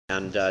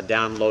and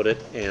download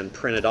it and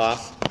print it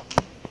off.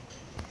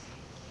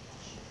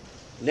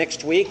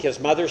 Next week is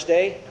Mother's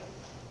Day.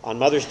 On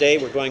Mother's Day,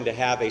 we're going to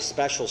have a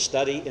special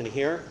study in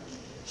here.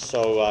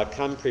 So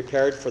come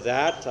prepared for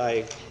that.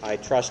 I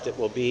trust it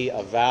will be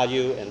of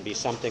value and be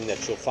something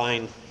that you'll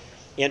find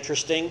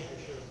interesting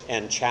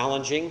and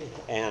challenging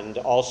and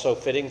also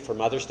fitting for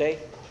Mother's Day.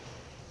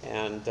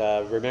 And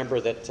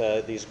remember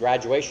that these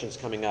graduations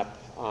coming up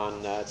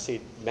on,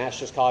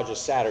 Master's College is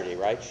Saturday,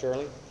 right,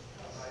 Shirley?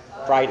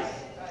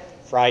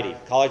 Friday.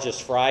 College is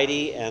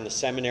Friday, and the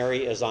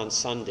seminary is on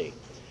Sunday.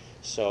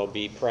 So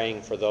be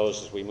praying for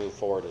those as we move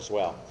forward as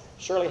well.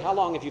 Shirley, how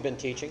long have you been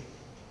teaching?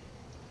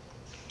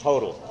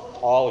 Total,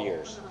 all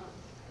years?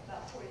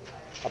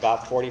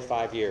 About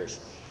 45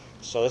 years.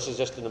 So this is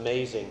just an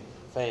amazing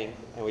thing,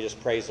 and we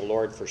just praise the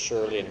Lord for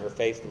Shirley and her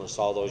faithfulness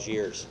all those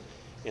years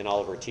in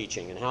all of her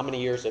teaching. And how many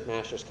years at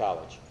Master's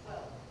College?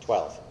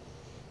 12.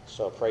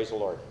 So praise the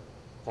Lord.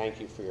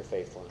 Thank you for your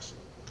faithfulness.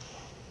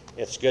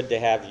 It's good to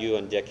have you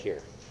and Dick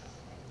here.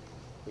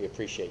 We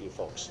appreciate you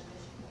folks.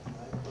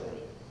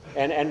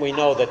 And we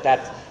know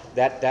that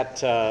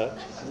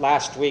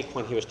last week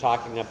when he was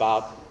talking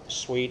about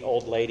sweet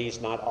old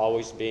ladies not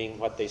always being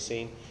what they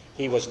seem,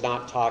 he was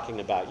not talking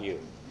about you.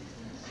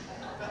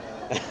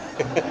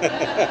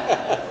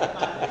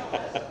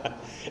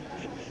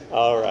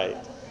 All right.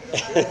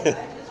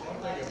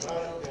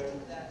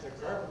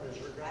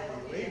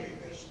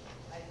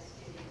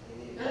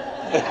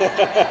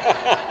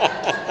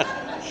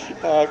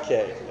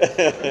 Okay.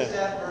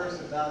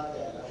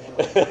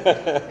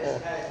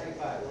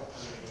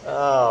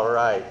 All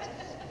right.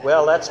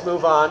 Well, let's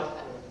move on.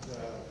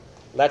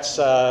 Let's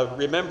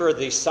remember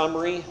the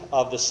summary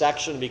of the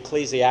section of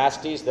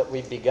Ecclesiastes that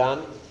we've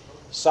begun.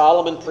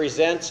 Solomon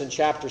presents in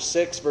chapter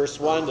 6, verse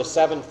 1 to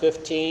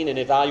 7:15 an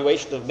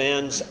evaluation of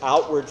man's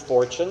outward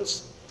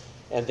fortunes.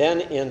 And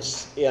then in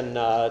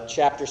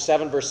chapter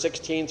 7, verse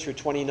 16 through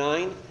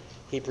 29,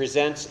 he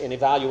presents an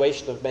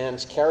evaluation of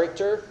man's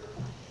character.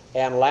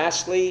 And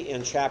lastly,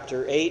 in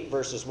chapter 8,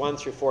 verses 1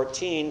 through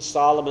 14,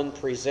 Solomon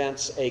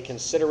presents a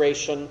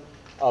consideration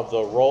of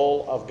the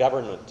role of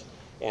government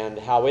and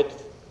how it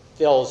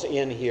fills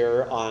in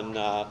here on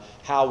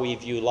how we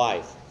view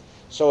life.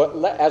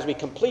 So as we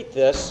complete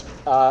this,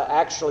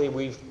 actually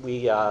we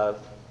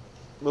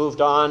moved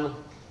on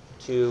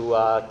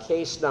to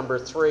case number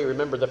 3.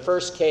 Remember, the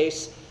first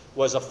case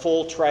was a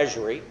full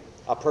treasury,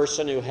 a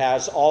person who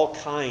has all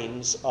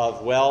kinds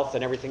of wealth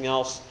and everything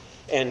else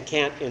and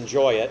can't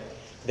enjoy it.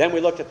 Then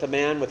we looked at the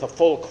man with a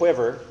full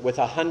quiver with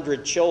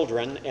 100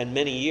 children and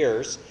many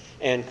years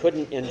and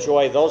couldn't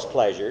enjoy those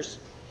pleasures.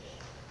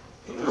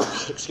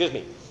 Excuse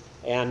me.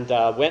 And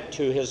went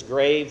to his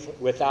grave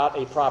without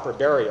a proper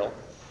burial.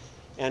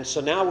 And so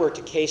now we're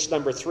to case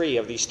number 3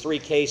 of these 3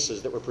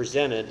 cases that were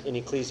presented in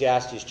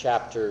Ecclesiastes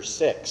chapter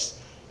 6,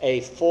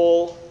 a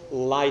full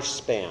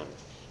lifespan.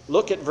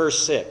 Look at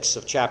verse 6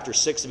 of chapter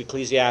 6 of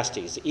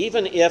Ecclesiastes.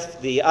 Even if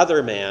the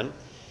other man,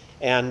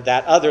 and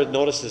that other,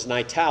 notice, is in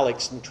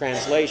italics in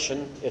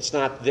translation, it's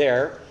not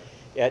there.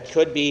 It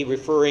could be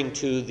referring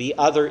to the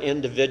other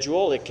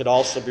individual. It could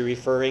also be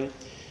referring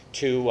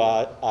to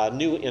a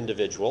new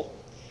individual.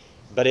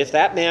 But if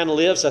that man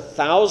lives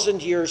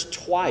 1,000 years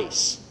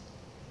twice,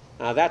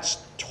 now that's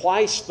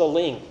twice the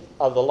length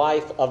of the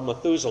life of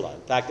Methuselah.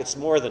 In fact, it's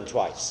more than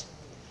twice.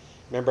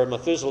 Remember,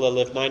 Methuselah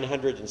lived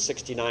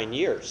 969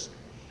 years.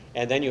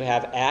 And then you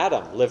have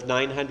Adam, lived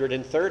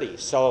 930.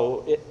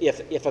 So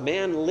if a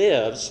man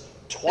lives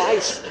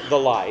twice the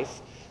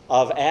life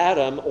of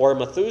Adam or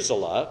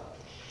Methuselah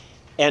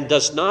and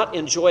does not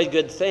enjoy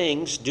good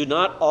things, do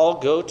not all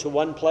go to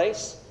one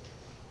place?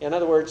 In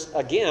other words,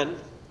 again,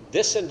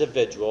 this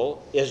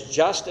individual is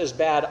just as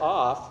bad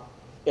off,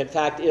 in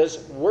fact, is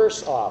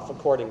worse off,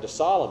 according to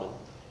Solomon,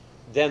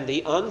 than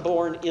the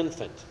unborn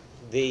infant,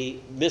 the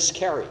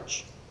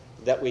miscarriage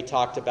that we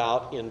talked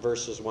about in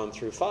verses 1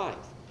 through 5.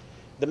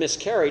 The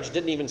miscarriage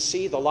didn't even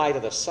see the light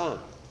of the sun.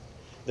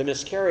 The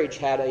miscarriage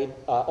had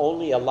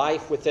only a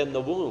life within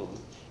the womb,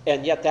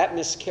 and yet that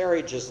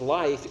miscarriage's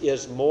life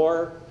is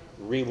more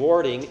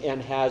rewarding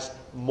and has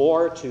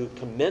more to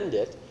commend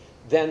it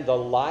than the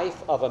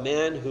life of a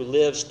man who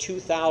lives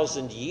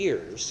 2,000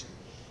 years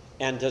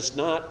and does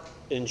not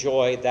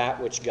enjoy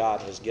that which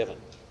God has given.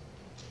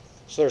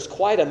 So there's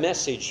quite a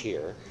message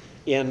here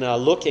in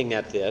looking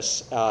at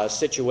this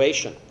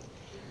situation.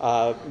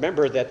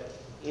 Remember that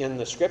in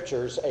the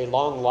Scriptures, a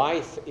long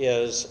life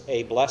is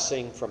a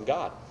blessing from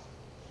God.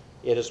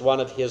 It is one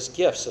of His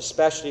gifts,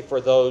 especially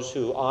for those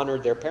who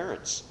honored their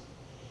parents.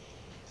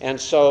 And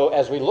so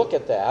as we look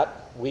at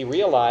that, we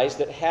realize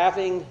that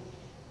having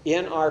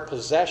in our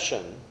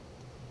possession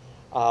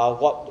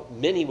what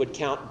many would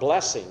count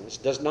blessings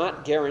does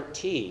not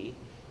guarantee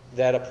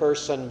that a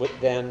person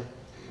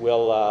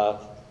will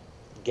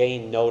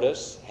gain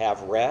notice,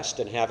 have rest,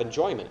 and have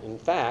enjoyment. In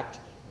fact,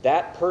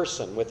 that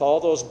person with all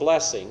those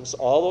blessings,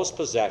 all those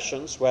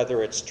possessions,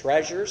 whether it's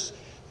treasures,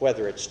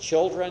 whether it's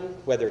children,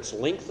 whether it's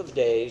length of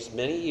days,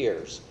 many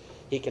years,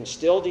 he can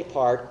still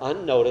depart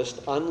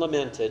unnoticed,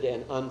 unlamented,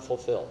 and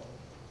unfulfilled.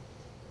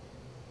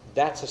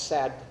 That's a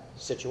sad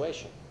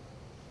situation.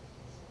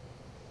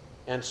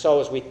 And so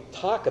as we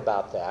talk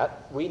about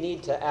that, we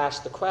need to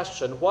ask the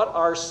question, what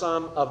are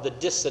some of the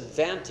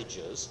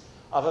disadvantages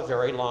of a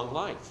very long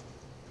life?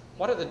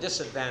 What are the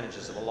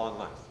disadvantages of a long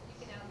life?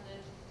 You can outlive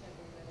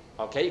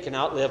everybody. Okay, you can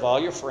outlive all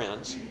your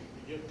friends.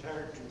 You get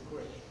tired too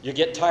quick. You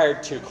get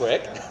tired too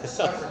quick. You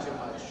suffer too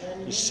much.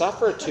 You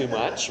suffer too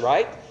much,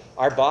 right?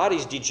 Our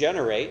bodies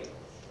degenerate.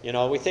 You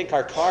know, we think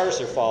our cars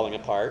are falling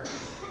apart.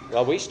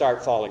 Well, we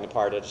start falling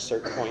apart at a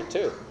certain point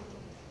too.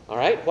 All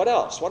right, what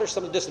else? What are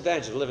some of the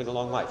disadvantages of living a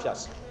long life?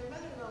 Yes? My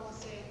mother-in-law was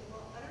saying,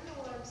 well, I don't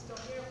know why I'm still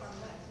here if I'm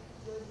not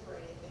good for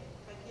anything,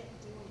 if I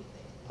can't do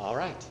anything. All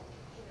right.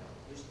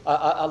 You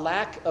know. A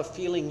lack of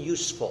feeling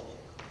useful.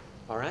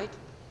 All right?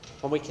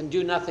 When we can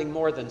do nothing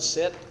more than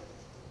sit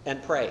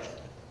and pray.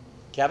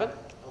 Kevin?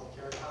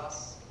 Healthcare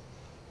costs.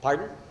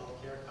 Pardon?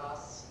 Healthcare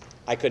costs.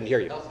 I couldn't hear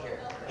you. Healthcare.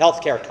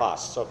 Healthcare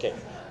costs, okay.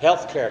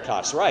 Healthcare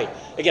costs, right.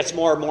 It gets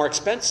more and more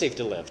expensive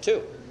to live,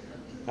 too.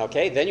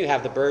 Okay, then you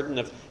have the burden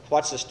of,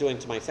 what's this doing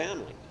to my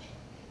family?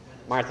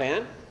 Martha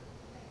Ann?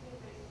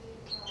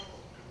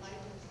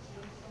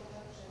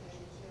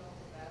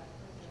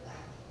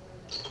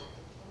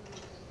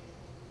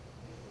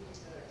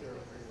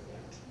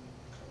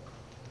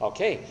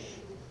 Okay,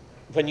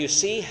 when you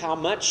see how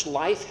much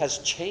life has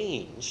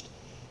changed,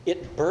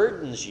 it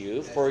burdens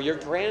you for your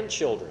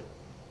grandchildren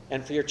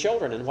and for your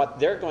children and what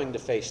they're going to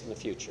face in the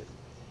future.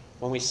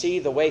 When we see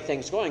the way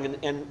things are going,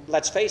 and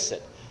let's face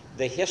it,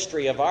 the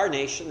history of our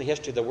nation, the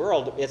history of the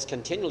world, it's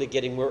continually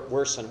getting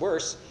worse and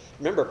worse.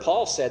 Remember,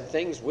 Paul said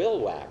things will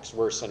wax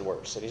worse and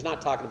worse. And he's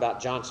not talking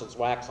about Johnson's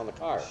wax on the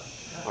car,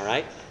 all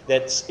right?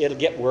 It'll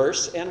get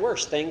worse and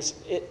worse. Things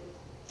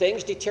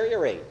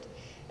deteriorate.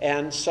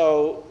 And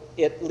so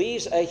it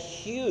leaves a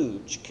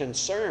huge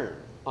concern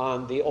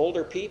on the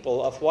older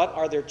people of what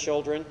are their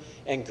children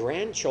and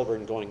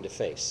grandchildren going to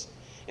face.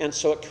 And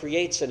so it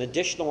creates an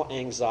additional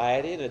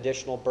anxiety, an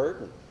additional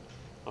burden.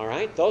 All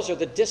right? Those are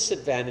the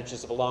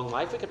disadvantages of a long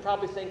life. We could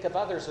probably think of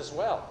others as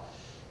well.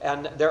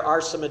 And there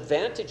are some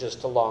advantages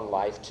to long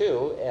life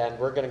too, and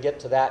we're going to get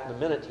to that in a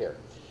minute here.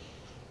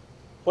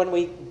 When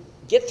we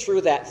get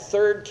through that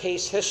third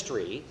case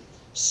history,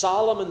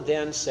 Solomon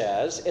then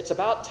says, it's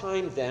about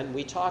time then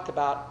we talk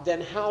about,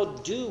 then how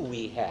do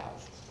we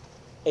have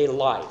a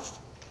life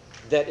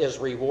that is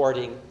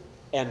rewarding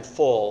and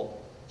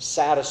full,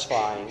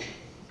 satisfying?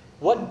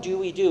 What do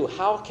we do?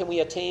 How can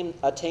we attain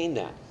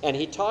that? And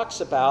he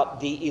talks about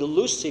the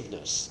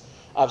elusiveness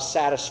of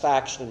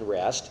satisfaction and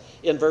rest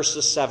in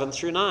verses 7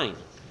 through 9.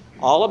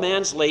 All a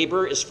man's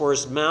labor is for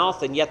his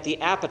mouth, and yet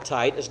the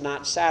appetite is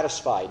not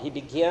satisfied. He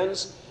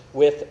begins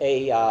with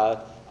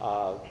a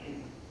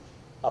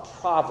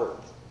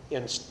proverb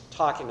in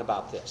talking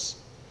about this.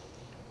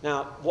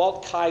 Now,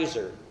 Walt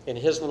Kaiser, in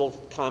his little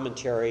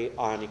commentary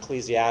on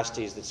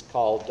Ecclesiastes that's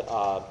called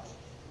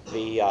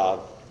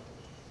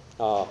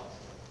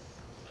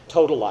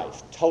Total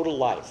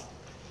Life.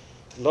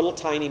 Little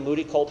tiny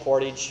Moody Cole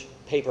Portage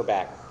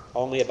paperback,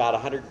 only about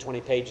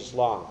 120 pages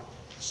long.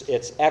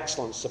 It's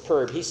excellent,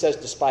 superb. He says,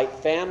 despite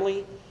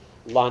family,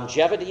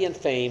 longevity, and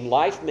fame,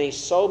 life may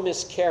so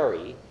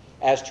miscarry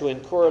as to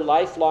incur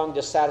lifelong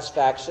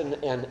dissatisfaction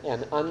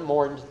and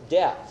unmourned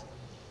death.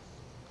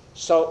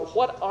 So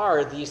what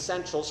are the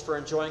essentials for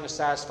enjoying a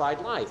satisfied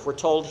life? We're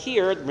told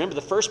here, remember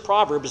the first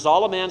proverb is,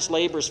 all a man's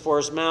labor is for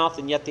his mouth,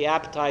 and yet the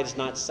appetite is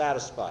not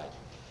satisfied.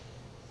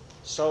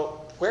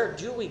 So where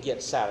do we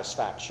get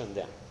satisfaction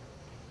then?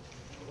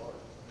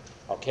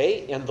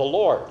 Okay, in the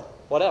Lord.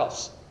 What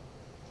else?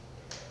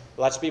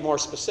 Let's be more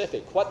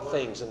specific. What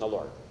things in the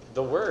Lord?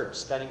 The Word,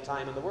 spending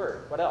time in the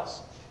Word. What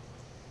else?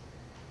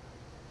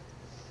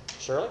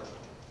 Shirley?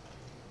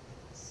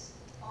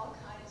 All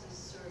kinds of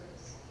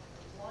service,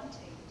 wanting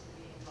to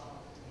be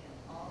involved in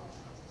all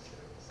kinds of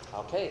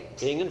service. Okay,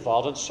 being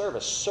involved in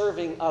service,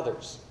 serving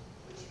others.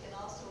 Which can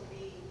also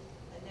be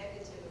a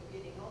negative of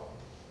getting old.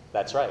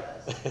 That's right.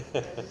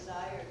 The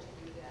desire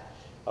to do that.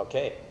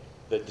 Okay,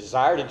 the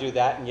desire to do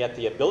that, and yet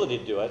the ability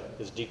to do it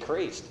is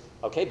decreased.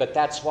 Okay, but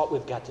that's what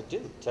we've got to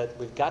do.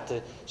 We've got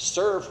to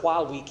serve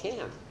while we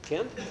can.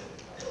 Tim?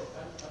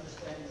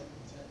 Understanding of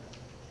contentment.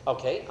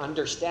 Okay,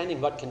 understanding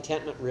what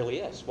contentment really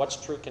is. What's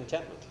true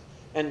contentment?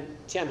 And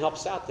Tim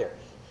helps out there.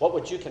 What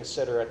would you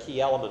consider a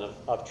key element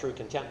of true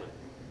contentment?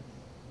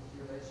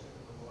 Your relationship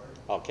with the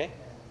Lord. Okay, And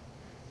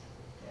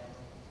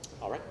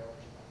family. all right.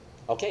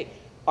 Okay,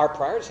 our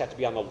priorities have to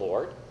be on the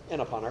Lord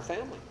and upon our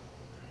family.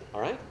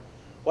 All right?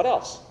 What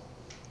else?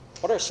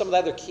 What are some of the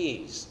other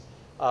keys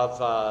of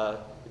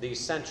the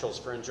essentials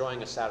for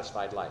enjoying a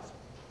satisfied life?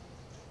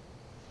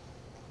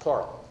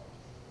 Coral.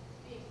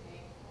 Being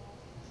thankful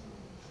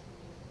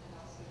and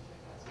also showing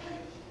God's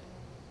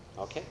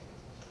creation. Okay.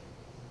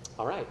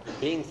 All right.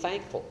 Being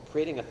thankful.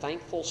 Creating a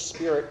thankful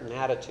spirit and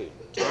attitude.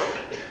 Tom?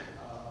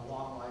 A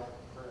long life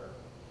of prayer.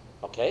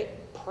 Okay.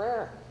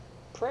 Prayer.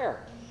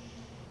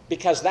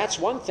 Because that's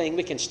one thing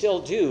we can still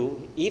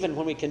do even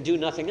when we can do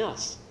nothing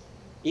else.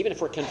 Even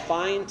if we're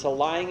confined to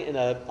lying in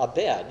a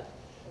bed,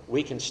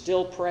 we can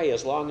still pray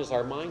as long as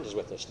our mind is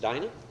with us.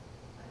 Dinah? I just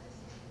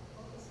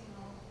focusing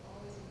on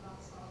always on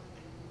God's sovereignty.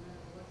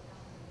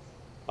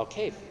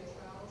 Okay. Your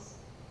trials,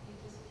 you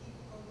just keep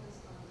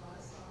focused on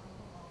God's sovereign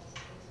always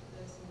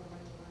this and the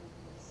right line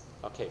this.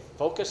 Okay,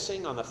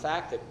 focusing on the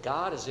fact that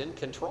God is in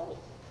control.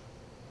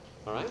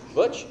 All right,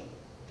 Butch?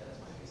 Yeah, this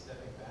might be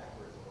stepping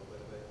backwards a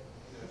little bit,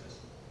 but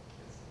just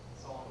it's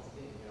Solomon's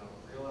theme,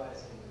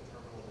 realizing the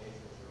terminal nature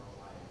of your own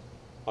life,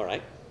 All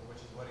right. which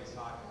is what he's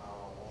talking about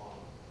all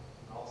along.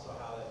 And also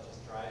how that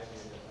just drives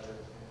you into utter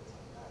dependence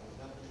on God. There's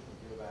nothing you can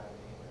do about it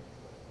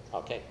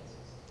anyway. Okay.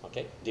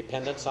 Okay,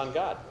 dependence on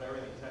God. But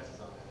everything touches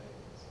on that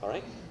anyways. All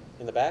right,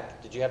 in the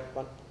back, did you have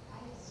one? I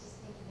was just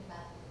thinking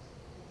about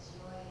the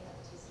joy of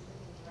just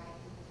living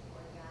directly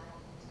before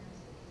God in terms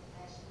of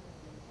confession and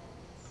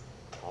repentance.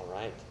 All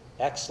right,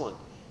 excellent.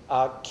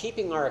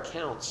 Keeping our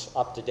accounts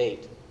up to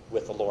date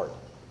with the Lord,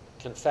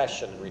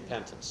 confession and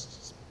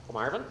repentance.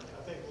 Marvin?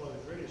 I think one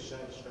of the greatest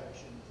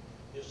satisfaction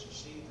is to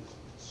see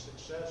the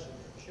success of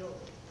your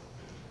children.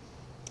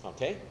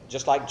 Okay,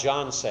 just like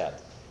John said,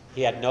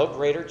 he had no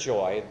greater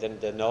joy than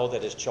to know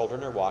that his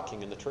children are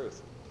walking in the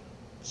truth.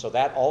 So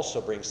that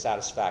also brings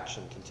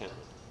satisfaction and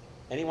contentment.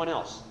 Anyone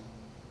else?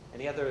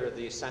 Any other of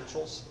the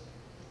essentials?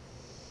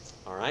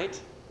 All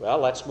right, well,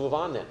 let's move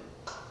on then.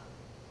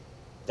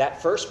 That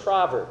first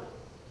proverb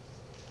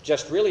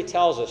just really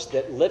tells us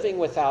that living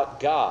without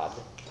God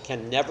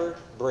can never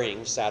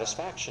bring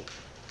satisfaction.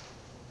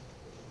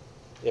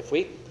 If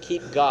we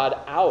keep God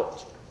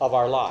out of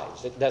our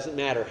lives, it doesn't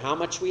matter how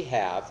much we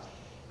have,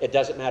 it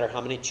doesn't matter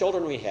how many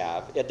children we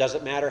have, it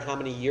doesn't matter how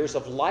many years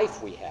of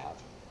life we have,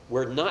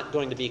 we're not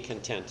going to be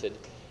contented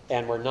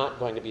and we're not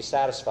going to be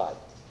satisfied.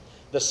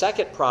 The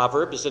second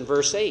proverb is in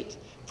verse 8.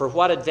 For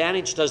what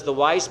advantage does the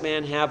wise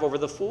man have over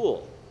the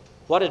fool?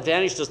 What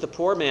advantage does the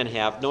poor man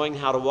have, knowing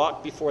how to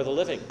walk before the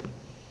living?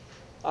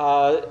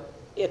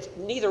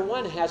 Neither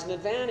one has an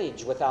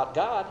advantage without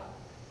God.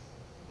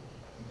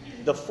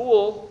 The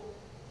fool,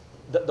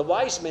 the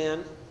wise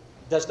man,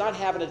 does not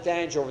have an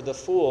advantage over the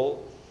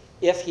fool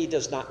if he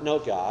does not know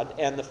God,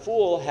 and the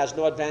fool has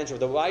no advantage over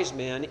the wise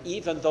man,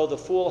 even though the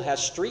fool has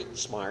street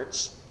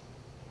smarts,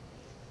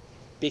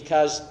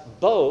 because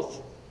both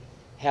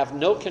have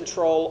no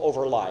control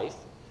over life.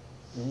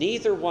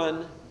 Neither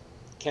one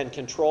can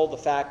control the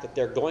fact that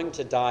they're going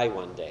to die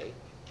one day,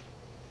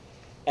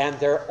 and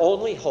their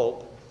only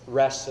hope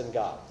rests in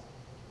God.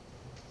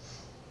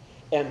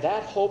 And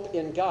that hope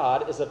in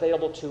God is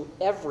available to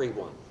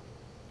everyone,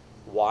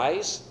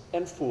 wise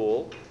and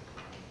fool,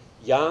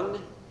 young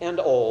and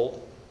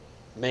old,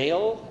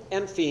 male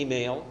and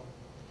female,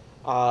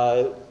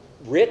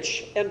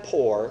 rich and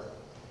poor.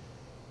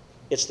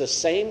 It's the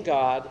same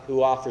God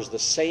who offers the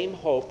same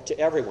hope to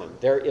everyone.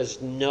 There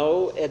is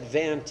no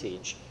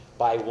advantage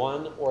by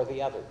one or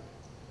the other.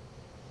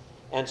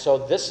 And so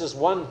this is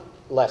one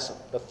lesson.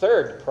 The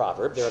third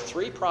proverb, there are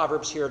three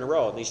proverbs here in a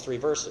row in these three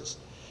verses.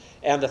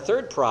 And the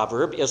third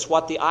proverb is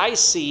what the eye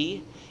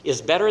see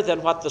is better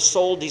than what the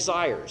soul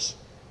desires.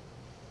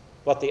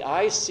 What the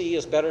eye see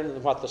is better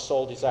than what the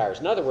soul desires.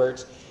 In other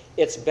words,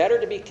 it's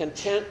better to be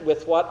content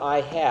with what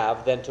I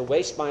have than to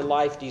waste my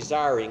life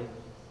desiring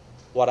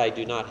what I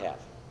do not have.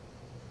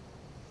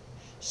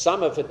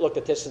 Some have looked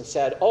at this and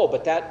said, oh,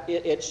 but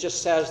it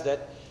just says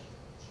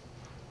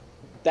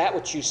that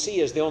which you see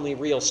is the only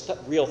real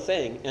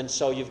thing, and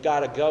so you've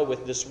got to go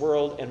with this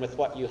world and with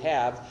what you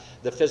have,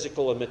 the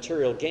physical and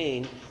material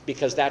gain,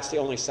 because that's the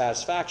only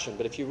satisfaction.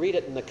 But if you read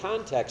it in the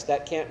context,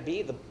 that can't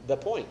be the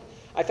point.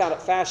 I found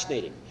it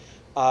fascinating.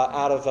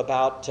 Out of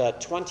about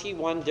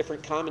 21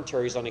 different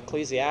commentaries on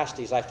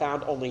Ecclesiastes, I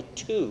found only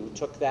 2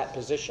 took that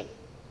position.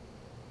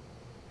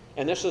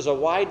 And this is a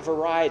wide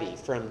variety,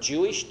 from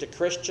Jewish to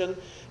Christian,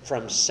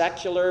 from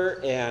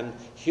secular and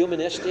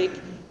humanistic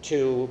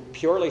to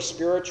purely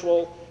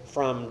spiritual,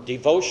 from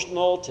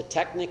devotional to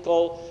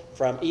technical,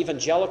 from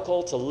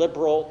evangelical to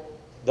liberal.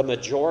 The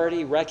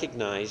majority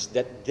recognize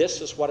that this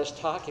is what it's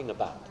talking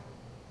about.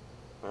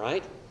 All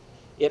right?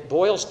 It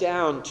boils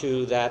down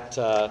to that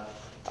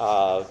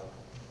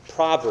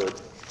proverb,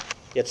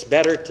 it's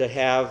better to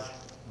have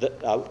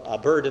a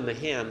bird in the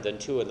hand than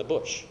 2 in the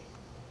bush.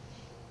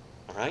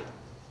 All right?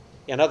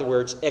 In other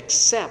words,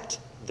 accept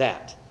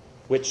that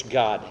which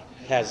God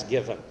has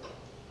given.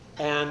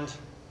 And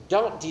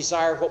don't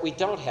desire what we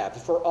don't have.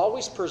 If we're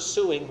always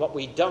pursuing what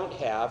we don't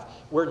have,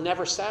 we're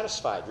never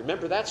satisfied.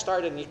 Remember, that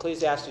started in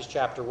Ecclesiastes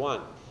chapter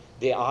 1.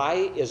 The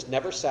eye is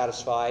never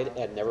satisfied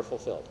and never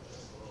fulfilled.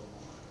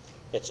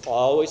 It's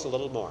always a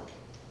little more.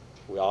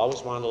 We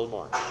always want a little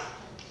more.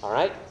 All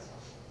right?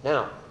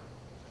 Now,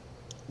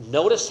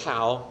 notice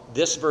how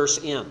this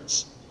verse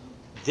ends.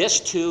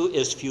 This too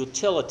is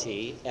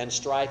futility and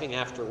striving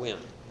after wind.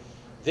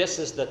 This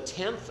is the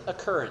 10th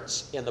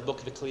occurrence in the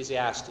book of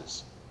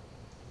Ecclesiastes,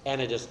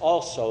 and it is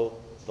also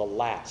the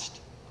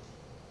last.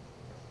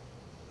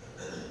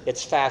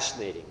 It's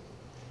fascinating.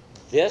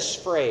 This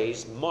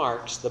phrase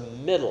marks the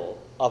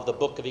middle of the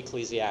book of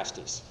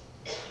Ecclesiastes.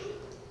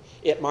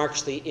 It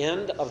marks the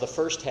end of the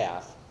first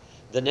half.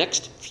 The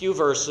next few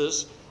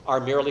verses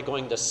are merely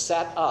going to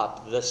set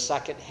up the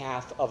second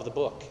half of the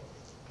book.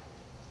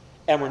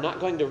 And we're not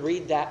going to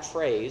read that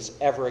phrase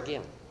ever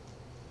again.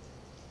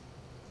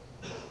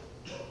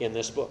 in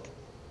this book.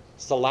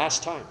 It's the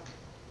last time.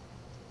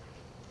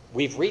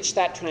 We've reached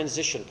that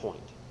transition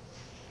point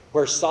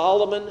where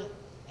Solomon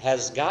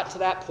has got to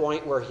that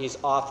point where he's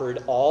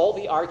offered all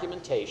the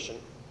argumentation,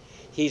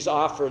 he's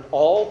offered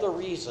all the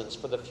reasons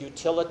for the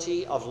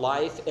futility of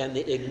life and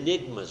the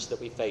enigmas that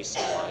we face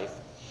in life.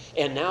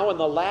 And now in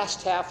the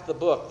last half of the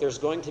book, there's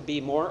going to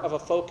be more of a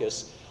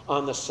focus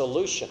on the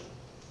solution.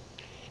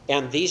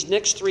 And these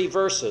next 3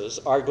 verses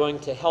are going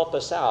to help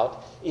us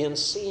out in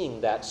seeing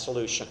that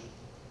solution.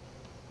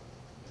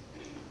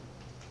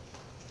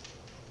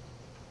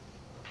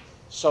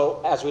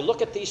 So as we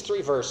look at these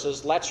 3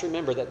 verses, let's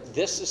remember that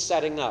this is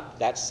setting up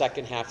that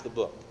second half of the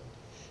book.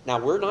 Now,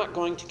 we're not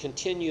going to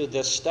continue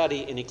this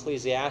study in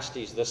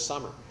Ecclesiastes this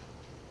summer.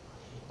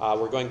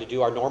 We're going to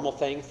do our normal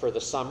thing for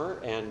the summer,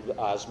 and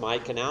as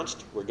Mike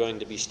announced, we're going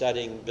to be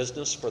studying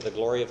business for the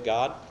glory of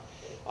God.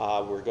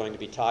 We're going to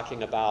be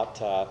talking about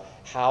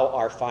how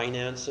our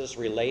finances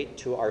relate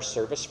to our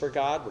service for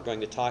God. We're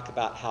going to talk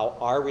about how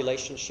our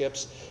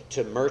relationships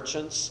to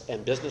merchants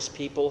and business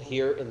people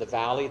here in the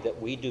valley that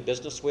we do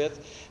business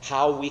with,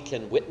 how we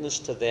can witness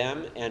to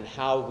them and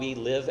how we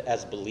live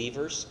as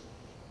believers.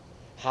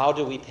 How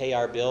do we pay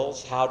our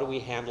bills? How do we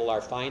handle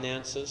our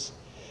finances?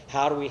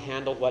 How do we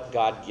handle what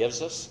God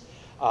gives us?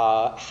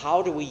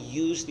 How do we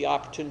use the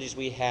opportunities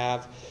we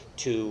have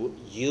to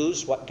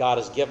use what God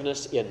has given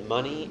us in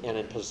money and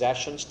in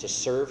possessions to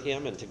serve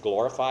Him and to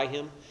glorify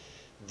Him?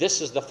 This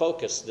is the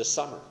focus this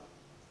summer.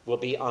 Will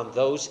be on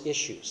those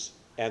issues.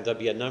 And there'll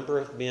be a number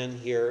of men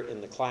here in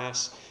the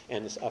class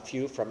and a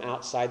few from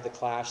outside the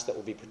class that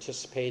will be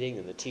participating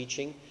in the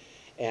teaching.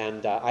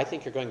 And I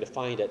think you're going to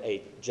find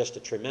it just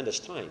a tremendous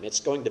time. It's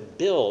going to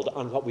build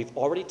on what we've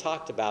already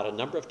talked about a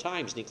number of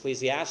times in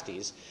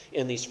Ecclesiastes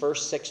in these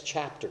first 6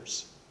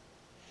 chapters.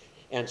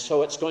 And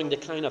so it's going to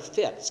kind of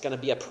fit. It's going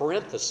to be a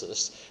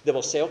parenthesis that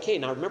will say, okay,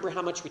 now remember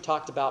how much we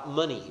talked about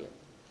money here.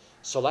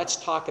 So let's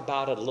talk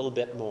about it a little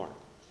bit more.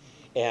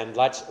 And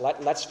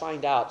let's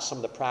find out some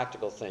of the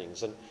practical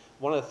things. And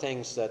one of the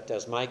things that,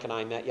 as Mike and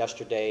I met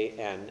yesterday,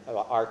 and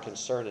our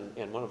concern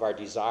and one of our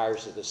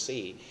desires is to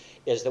see,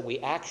 is that we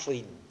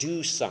actually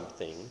do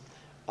something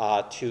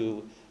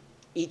to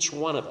each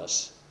one of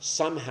us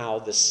somehow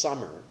this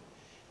summer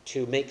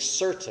to make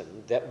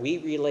certain that we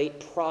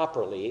relate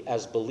properly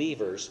as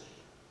believers.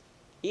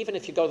 Even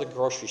if you go to the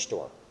grocery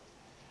store,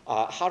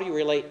 how do you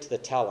relate to the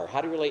teller?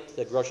 How do you relate to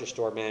the grocery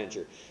store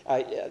manager?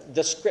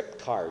 The script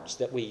cards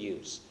that we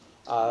use.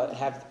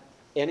 Have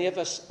any of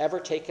us ever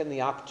taken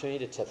the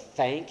opportunity to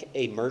thank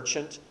a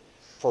merchant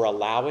for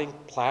allowing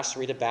Placer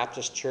Rita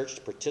Baptist Church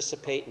to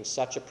participate in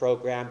such a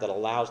program that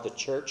allows the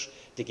church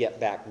to get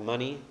back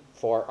money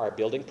for our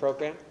building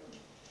program?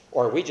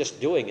 Or are we just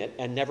doing it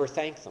and never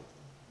thank them?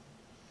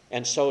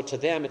 And so to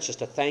them, it's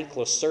just a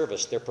thankless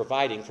service they're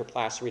providing for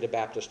Placer Rita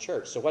Baptist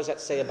Church. So what does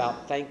that say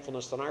about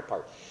thankfulness on our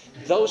part?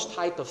 Those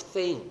type of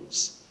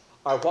things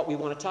are what we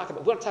want to talk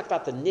about. We want to talk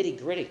about the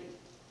nitty-gritty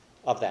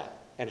of that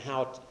and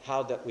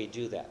how that we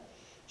do that.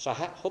 So I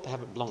hope I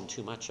haven't blown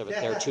too much of it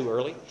there too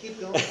early.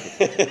 Keep going.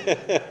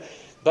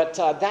 But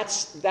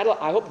that'll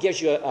I hope gives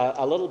you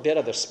a little bit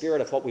of the spirit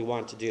of what we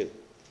want to do.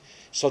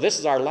 So this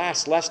is our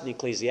last lesson in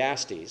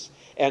Ecclesiastes.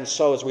 And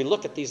so as we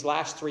look at these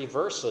last 3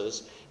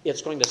 verses,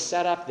 it's going to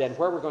set up then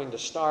where we're going to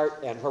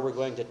start and where we're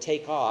going to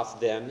take off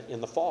then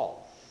in the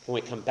fall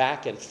when we come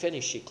back and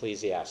finish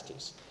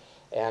Ecclesiastes.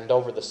 And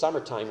over the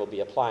summertime, we'll be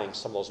applying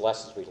some of those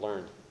lessons we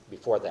learned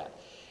before that.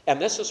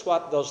 And this is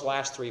what those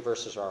last 3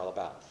 verses are all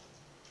about.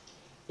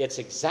 It's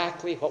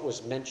exactly what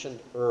was mentioned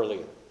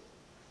earlier.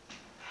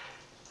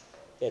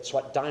 It's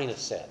what Dinah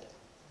said.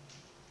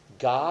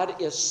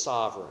 God is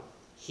sovereign.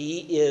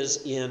 He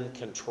is in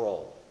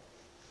control.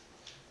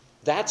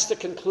 That's the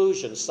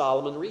conclusion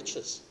Solomon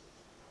reaches.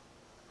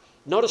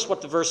 Notice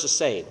what the verses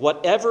say.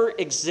 Whatever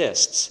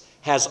exists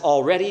has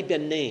already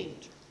been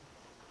named.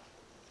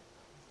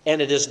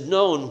 And it is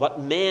known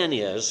what man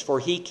is, for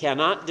he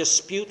cannot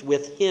dispute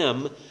with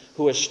him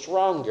who is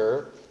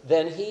stronger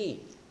than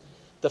he.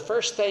 The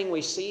first thing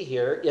we see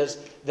here is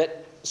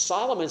that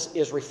Solomon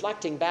is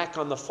reflecting back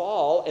on the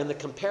fall and the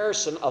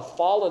comparison of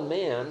fallen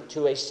man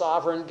to a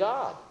sovereign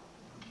God.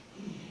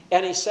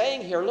 And he's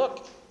saying here,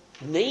 look,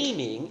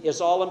 naming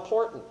is all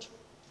important.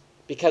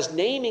 Because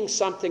naming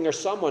something or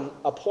someone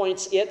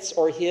appoints its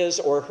or his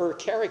or her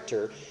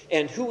character.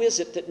 And who is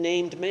it that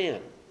named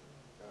man?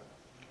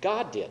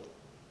 God did.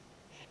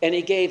 And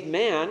he gave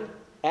man,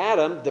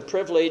 Adam, the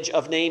privilege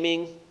of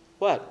naming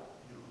what?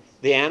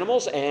 The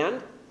animals,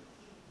 and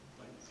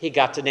he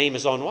got to name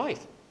his own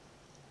wife.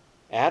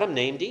 Adam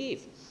named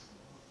Eve.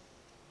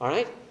 All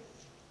right?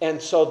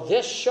 And so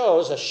this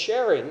shows a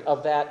sharing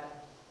of that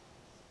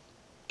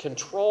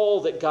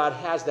control that God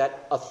has,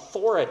 that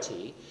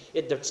authority.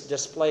 It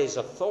displays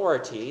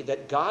authority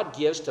that God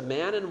gives to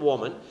man and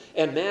woman,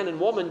 and man and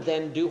woman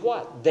then do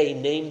what? They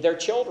name their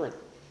children.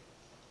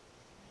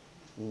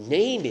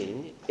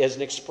 Naming is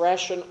an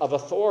expression of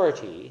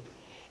authority,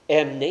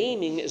 And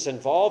naming is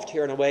involved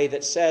here in a way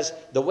that says,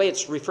 the way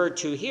it's referred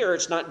to here,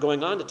 it's not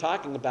going on to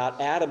talking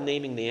about Adam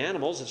naming the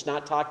animals. It's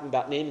not talking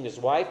about naming his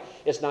wife.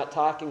 It's not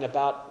talking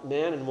about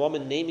man and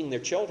woman naming their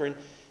children.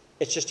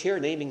 It's just here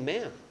naming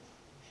man.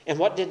 And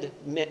what did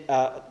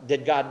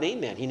God name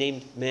man? He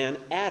named man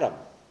Adam.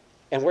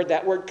 And where'd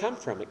that word come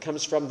from? It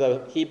comes from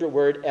the Hebrew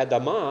word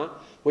Adamah,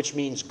 which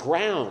means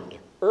ground,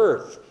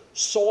 earth,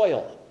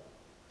 soil.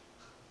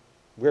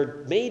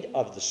 We're made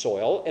of the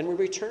soil, and we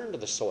return to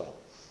the soil.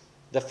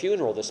 The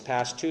funeral this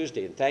past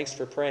Tuesday, and thanks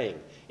for praying.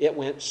 It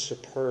went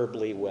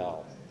superbly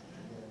well.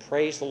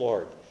 Praise the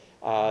Lord.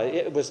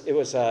 It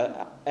was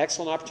an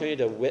excellent opportunity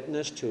to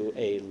witness to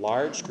a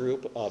large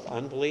group of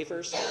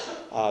unbelievers.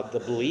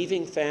 The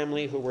believing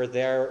family who were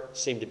there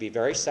seemed to be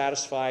very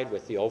satisfied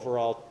with the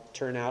overall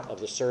turnout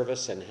of the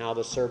service and how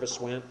the service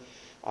went.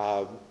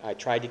 I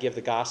tried to give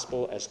the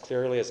gospel as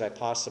clearly as I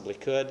possibly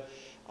could.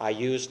 I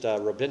used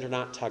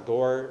Rabindranath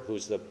Tagore,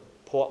 who's the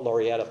poet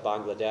laureate of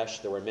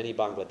Bangladesh. There were many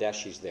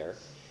Bangladeshis there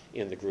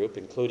in the group,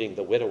 including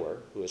the widower,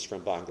 who is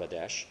from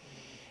Bangladesh.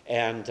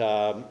 And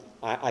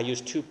I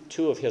used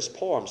two of his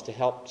poems to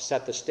help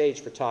set the stage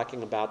for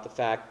talking about the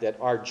fact that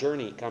our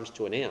journey comes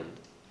to an end.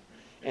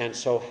 And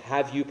so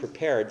have you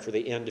prepared for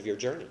the end of your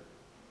journey?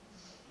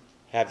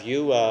 Have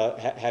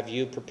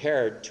you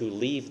prepared to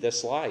leave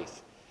this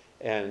life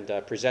and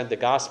present the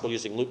gospel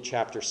using Luke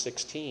chapter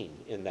 16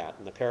 in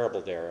the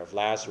parable there of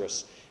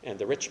Lazarus and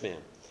the rich man?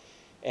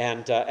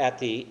 And at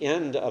the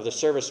end of the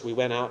service, we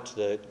went out to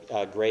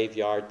the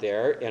graveyard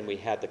there, and we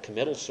had the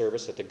committal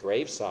service at the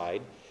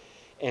graveside.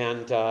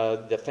 And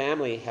the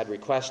family had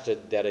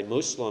requested that a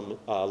Muslim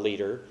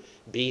leader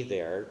be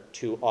there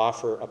to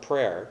offer a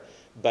prayer,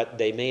 but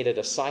they made it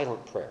a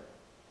silent prayer.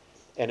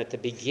 And at the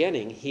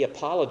beginning, he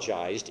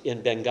apologized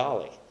in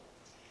Bengali.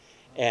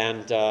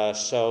 And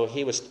so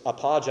he was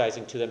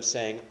apologizing to them,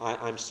 saying,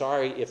 I'm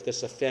sorry if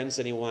this offends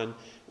anyone.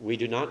 We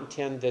do not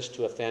intend this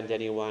to offend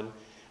anyone.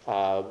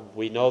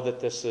 We know that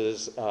this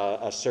is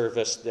a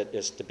service that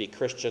is to be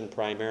Christian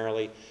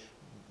primarily,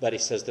 but he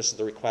says this is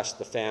the request of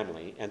the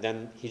family. And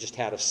then he just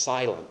had a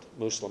silent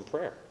Muslim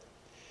prayer.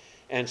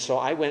 And so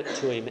I went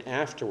to him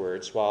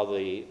afterwards while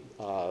the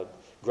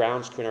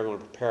grounds crew and everyone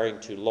were preparing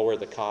to lower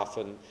the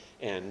coffin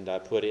and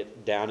put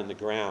it down in the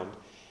ground,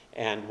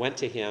 and went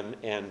to him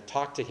and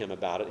talked to him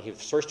about it. He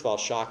was first of all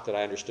shocked that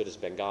I understood his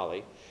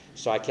Bengali,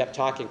 so I kept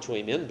talking to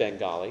him in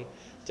Bengali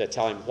to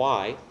tell him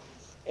why.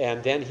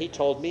 And then he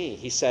told me,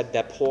 he said,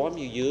 that poem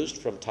you used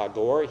from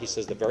Tagore, he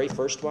says the very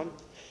first one,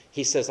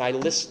 he says, I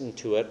listened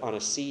to it on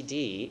a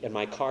CD in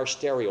my car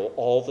stereo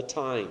all the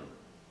time.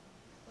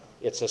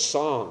 It's a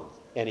song.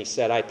 And he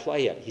said, I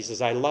play it. He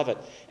says, I love it.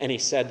 And he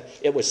said,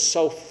 it was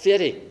so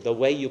fitting the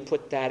way you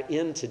put that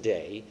in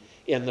today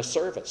in the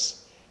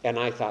service. And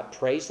I thought,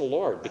 praise the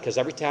Lord, because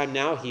every time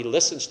now he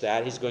listens to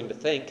that, he's going to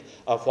think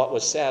of what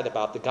was said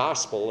about the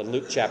gospel in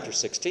Luke chapter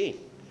 16.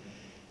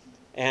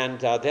 And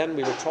then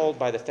we were told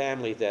by the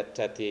family that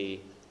at the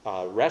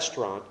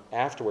restaurant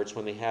afterwards,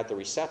 when they had the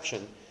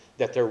reception,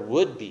 that there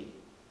would be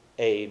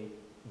a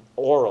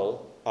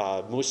oral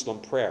Muslim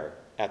prayer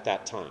at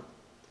that time,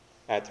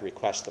 at the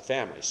request of the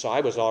family. So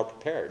I was all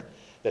prepared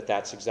that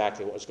that's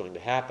exactly what was going to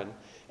happen.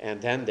 And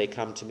then they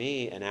come to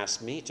me and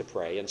ask me to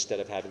pray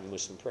instead of having the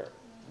Muslim prayer.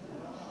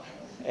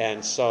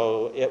 And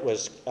so it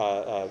was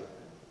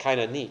kind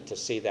of neat to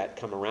see that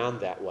come around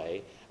that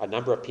way. A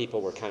number of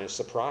people were kind of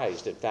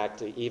surprised. In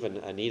fact, even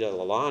Anita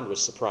Lalonde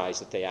was surprised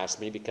that they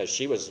asked me, because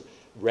she was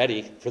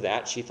ready for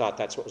that. She thought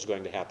that's what was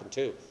going to happen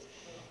too.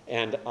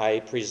 And I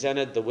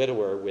presented the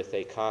widower with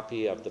a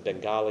copy of the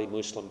Bengali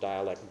Muslim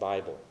dialect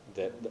Bible,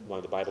 one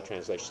of the Bible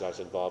translations I was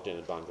involved in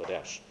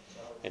Bangladesh.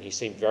 And he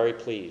seemed very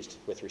pleased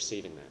with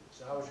receiving that.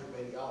 So how was your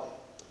Bengali?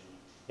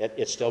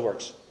 It still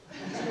works.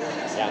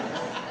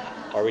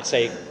 Yeah. Or we'd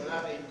say,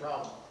 Without any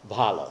problem.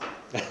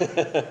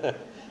 Bhalo.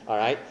 All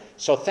right.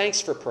 So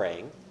thanks for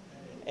praying.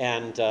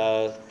 And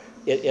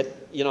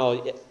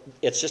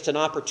it's just an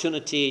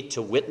opportunity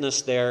to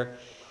witness there.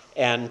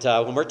 And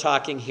when we're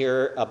talking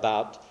here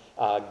about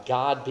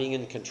God being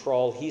in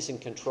control, he's in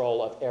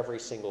control of every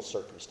single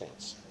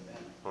circumstance.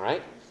 All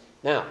right?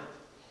 Now,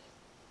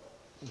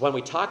 when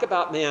we talk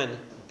about man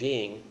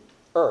being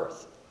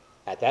earth,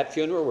 at that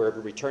funeral, we're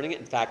returning it.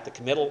 In fact, the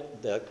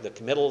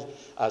committal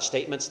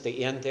statements at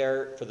the end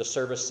there for the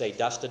service say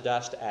dust to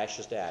dust,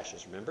 ashes to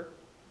ashes, remember?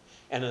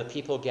 And then the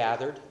people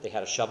gathered. They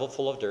had a shovel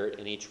full of dirt,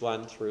 and each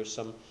one threw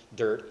some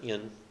dirt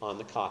in on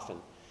the coffin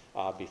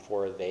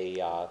before they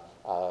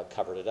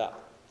covered it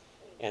up.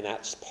 And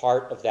that's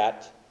part of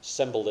that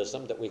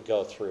symbolism that we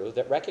go through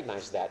that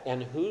recognizes that.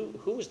 And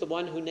who's the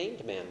one who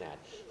named man that?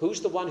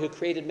 Who's the one who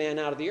created man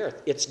out of the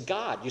earth? It's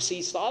God. You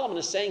see, Solomon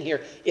is saying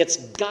here, it's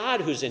God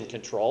who's in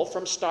control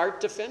from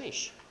start to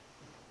finish.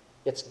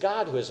 It's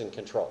God who is in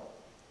control.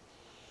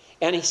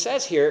 And he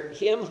says here,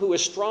 him who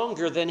is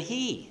stronger than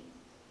he.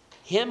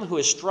 Him who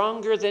is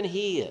stronger than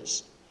he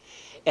is.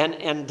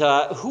 And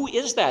who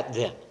is that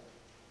then? It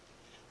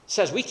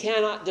says we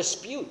cannot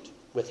dispute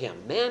with him.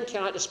 Man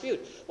cannot dispute.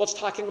 Well, it's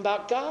talking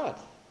about God.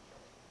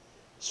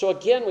 So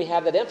again, we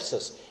have that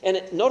emphasis.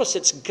 And notice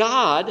it's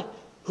God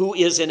who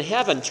is in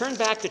heaven. Turn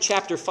back to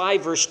chapter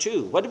 5, verse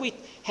 2. What do we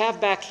have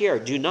back here?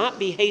 Do not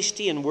be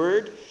hasty in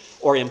word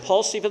or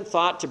impulsive in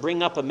thought to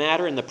bring up a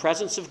matter in the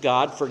presence of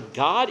God, for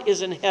God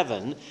is in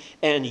heaven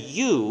and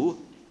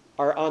you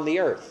are on the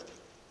earth.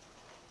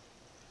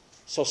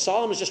 So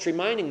Solomon is just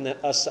reminding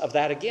us of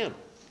that again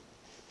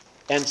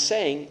and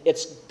saying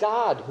it's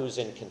God who's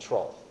in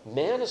control.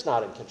 Man is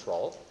not in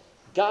control.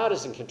 God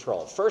is in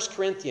control. 1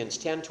 Corinthians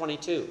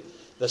 10:22,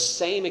 the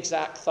same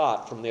exact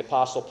thought from the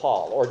Apostle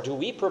Paul. Or do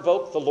we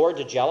provoke the Lord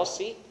to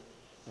jealousy?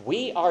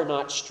 We are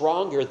not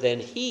stronger than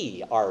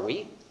he, are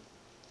we?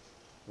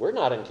 We're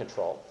not in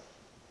control.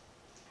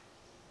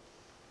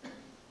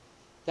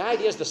 The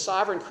idea is the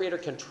sovereign creator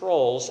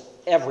controls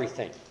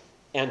everything.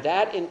 And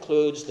that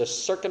includes the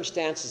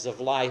circumstances of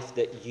life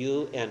that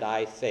you and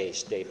I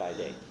face day by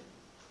day.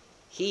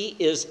 He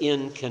is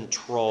in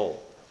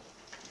control.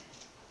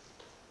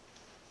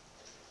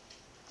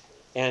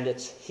 And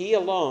it's he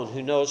alone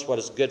who knows what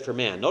is good for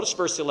man. Notice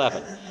verse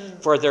 11.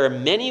 For there are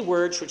many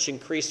words which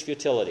increase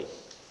futility.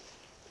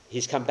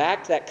 He's come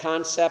back to that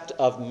concept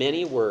of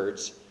many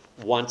words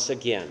once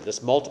again,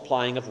 this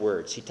multiplying of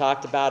words. He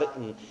talked about it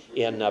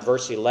in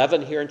verse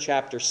 11 here in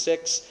chapter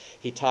 6.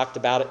 He talked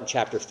about it in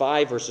chapter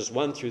 5, verses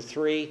 1 through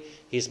 3.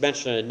 He's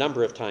mentioned it a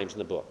number of times in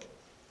the book.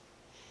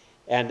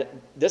 And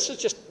this is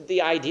just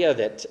the idea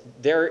that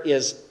there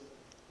is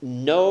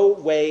no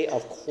way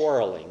of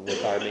quarreling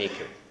with our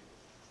Maker.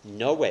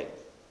 No way.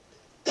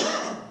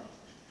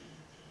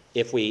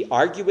 If we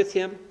argue with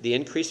him, the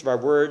increase of our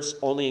words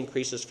only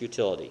increases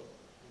futility.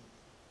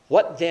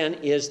 What then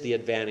is the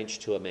advantage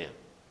to a man?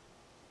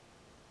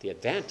 The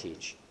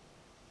advantage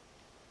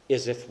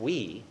is if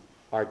we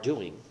are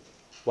doing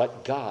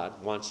what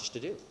God wants us to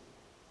do.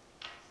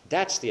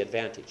 That's the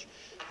advantage.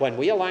 When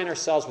we align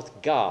ourselves with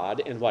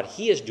God and what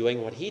he is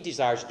doing, what he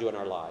desires to do in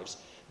our lives,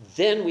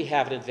 then we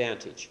have an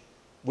advantage.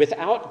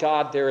 Without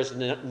God, there is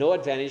no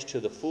advantage to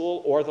the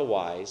fool or the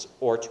wise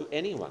or to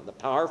anyone, the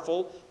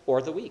powerful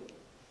or the weak.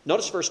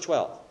 Notice verse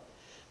 12.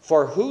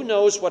 For who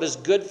knows what is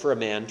good for a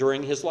man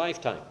during his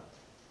lifetime?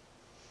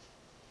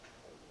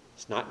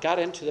 It's not got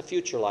into the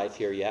future life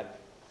here yet.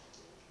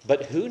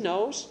 But who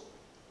knows?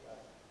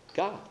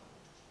 God.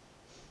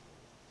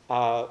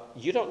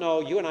 You don't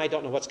know, you and I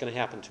don't know what's going to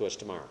happen to us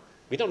tomorrow.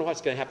 We don't know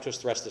what's going to happen to us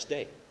the rest of this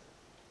day.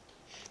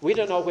 We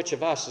don't know which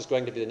of us is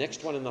going to be the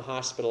next one in the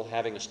hospital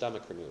having a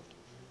stomach removed.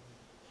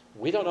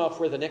 We don't know if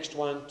we're the next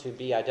one to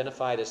be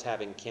identified as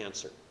having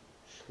cancer.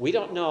 We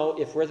don't know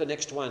if we're the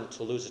next one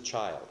to lose a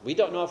child. We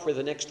don't know if we're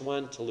the next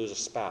one to lose a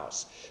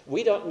spouse.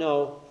 We don't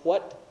know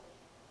what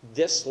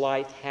this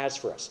life has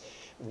for us.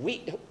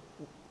 We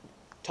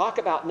talk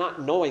about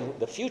not knowing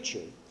the future.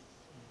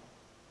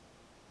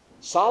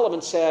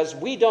 Solomon says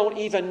we don't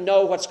even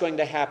know what's going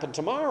to happen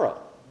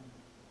tomorrow,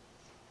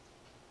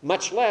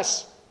 much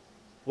less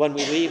when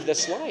we leave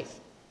this life.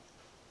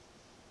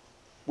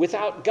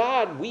 Without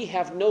God, we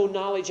have no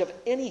knowledge of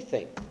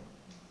anything.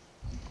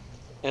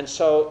 And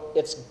so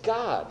it's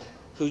God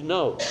who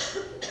knows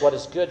what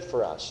is good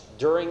for us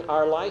during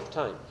our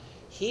lifetime.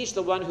 He's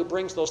the one who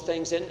brings those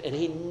things in, and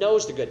he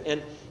knows the good.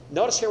 And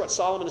notice here what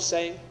Solomon is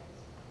saying.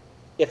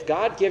 If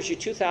God gives you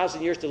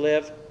 2,000 years to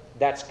live,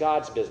 that's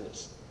God's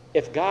business.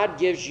 If God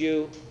gives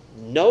you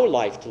no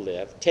life to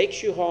live,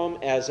 takes you home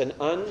as an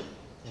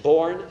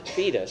unborn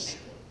fetus,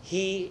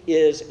 he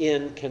is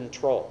in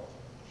control.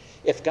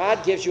 If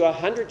God gives you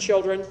 100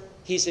 children,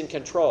 he's in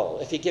control.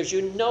 If he gives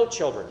you no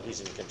children, he's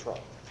in control.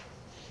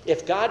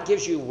 If God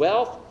gives you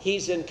wealth,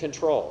 he's in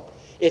control.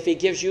 If he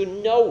gives you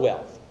no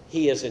wealth,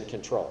 he is in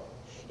control.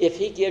 If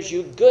he gives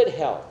you good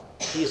health,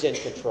 he's in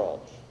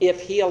control.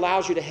 If he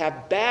allows you to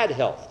have bad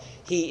health,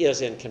 he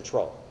is in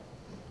control.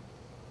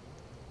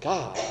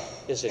 God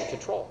is in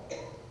control.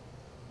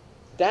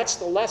 That's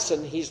the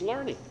lesson he's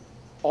learning.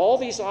 All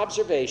these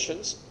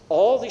observations,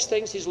 all these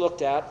things he's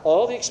looked at,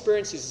 all the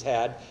experiences he's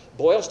had,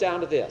 boils down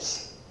to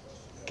this.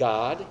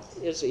 God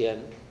is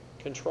in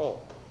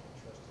control.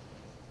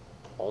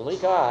 Only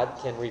God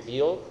can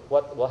reveal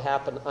what will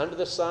happen under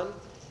the sun,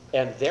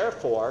 and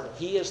therefore,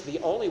 he is the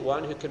only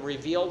one who can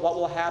reveal what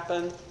will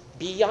happen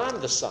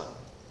beyond the sun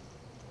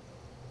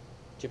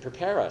to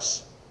prepare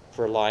us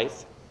for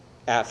life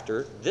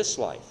after this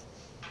life.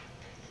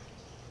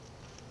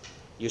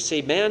 You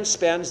see, man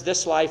spends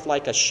this life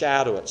like a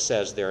shadow, it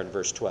says there in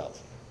verse 12.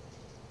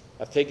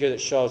 A figure that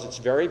shows it's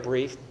very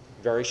brief,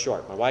 very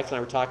short. My wife and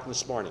I were talking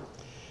this morning.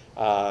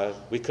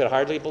 We could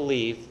hardly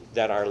believe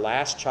that our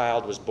last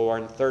child was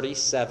born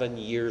 37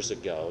 years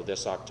ago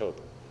this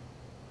October.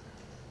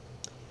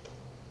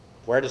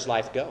 Where does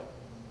life go?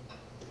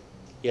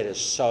 It is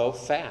so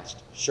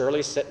fast.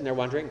 Shirley's sitting there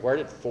wondering, where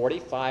did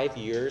 45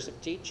 years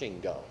of teaching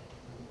go?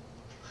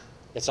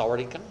 It's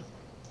already gone.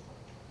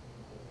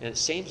 And it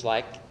seems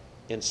like,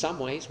 in some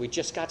ways, we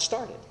just got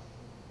started.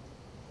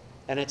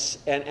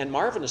 And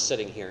Marvin is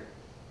sitting here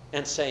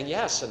and saying,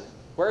 yes, and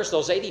where's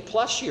those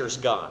 80-plus years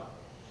gone?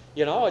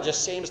 You know, it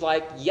just seems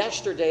like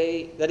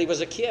yesterday that he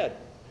was a kid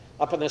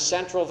up in the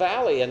Central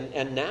Valley,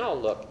 and now,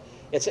 look,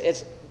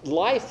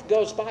 life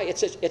goes by.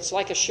 It's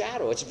like a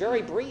shadow. It's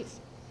very brief.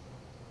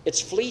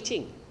 It's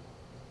fleeting.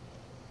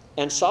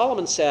 And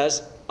Solomon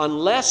says,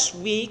 unless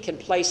we can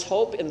place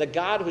hope in the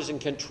God who's in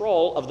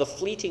control of the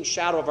fleeting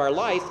shadow of our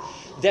life,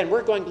 then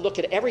we're going to look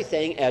at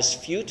everything as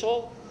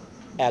futile,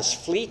 as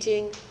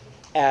fleeting,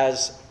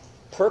 as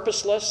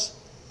purposeless,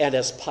 and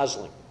as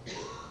puzzling.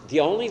 The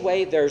only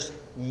way there's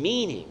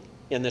meaning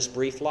in this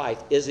brief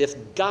life is if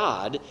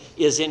God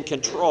is in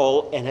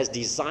control and has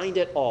designed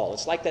it all.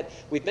 It's like that,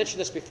 we've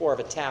mentioned this before, of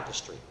a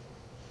tapestry.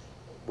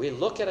 We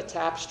look at a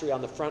tapestry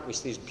on the front, we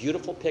see these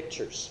beautiful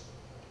pictures.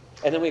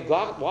 And then we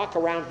walk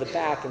around the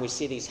back and we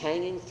see these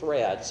hanging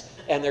threads,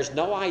 and there's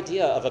no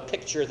idea of a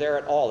picture there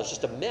at all. It's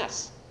just a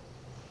mess.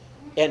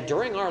 And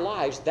during our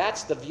lives,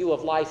 that's the view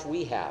of life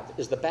we have,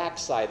 is the back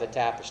side of the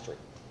tapestry.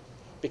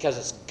 Because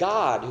it's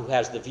God who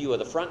has the view of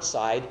the front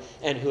side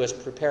and who has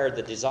prepared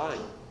the design.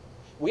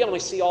 We only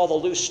see all the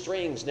loose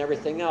strings and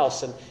everything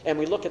else, and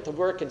we look at the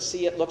work and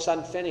see it looks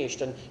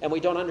unfinished, and we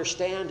don't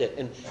understand it,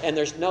 and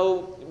there's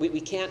no,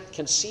 we can't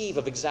conceive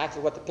of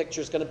exactly what the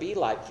picture is going to be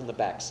like from the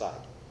back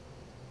side.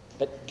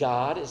 But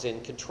God is in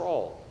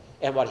control.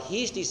 And what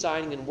he's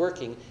designing and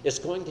working is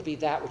going to be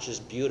that which is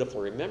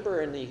beautiful.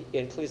 Remember in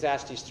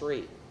Ecclesiastes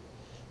 3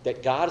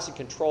 that God is in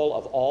control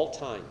of all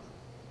time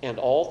and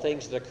all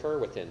things that occur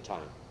within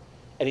time.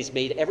 And he's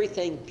made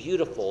everything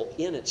beautiful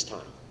in its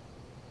time.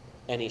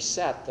 And he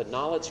set the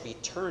knowledge of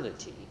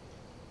eternity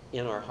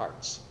in our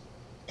hearts.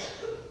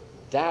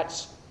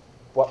 That's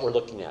what we're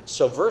looking at.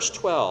 So verse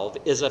 12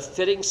 is a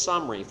fitting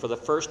summary for the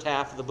first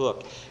half of the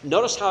book.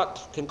 Notice how it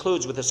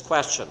concludes with this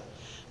question.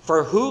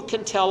 For who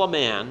can tell a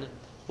man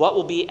what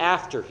will be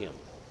after him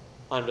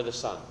under the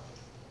sun?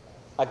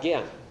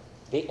 Again,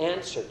 the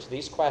answer to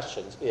these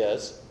questions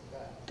is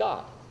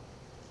God.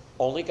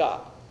 Only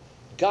God.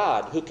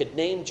 God, who could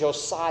name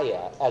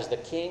Josiah as the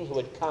king who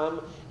would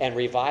come and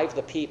revive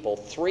the people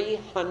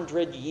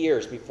 300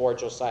 years before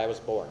Josiah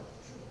was born.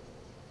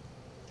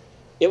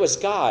 It was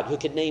God who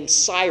could name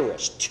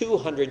Cyrus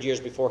 200 years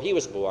before he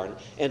was born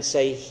and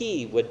say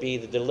he would be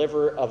the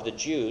deliverer of the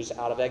Jews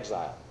out of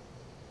exile.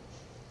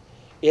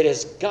 It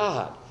is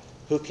God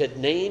who could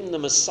name the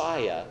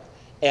Messiah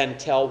and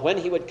tell when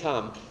he would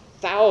come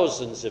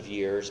thousands of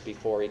years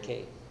before he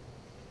came.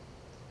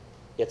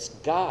 It's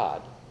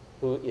God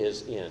who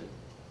is in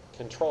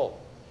control.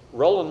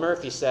 Roland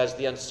Murphy says,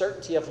 the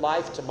uncertainty of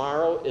life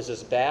tomorrow is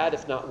as bad,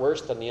 if not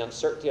worse, than the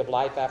uncertainty of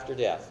life after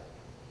death.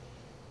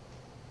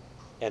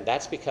 And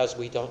that's because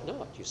we don't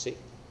know it, you see.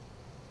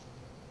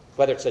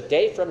 Whether it's a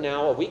day from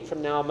now, a week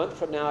from now, a month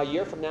from now, a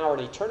year from now, or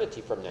an eternity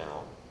from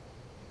now,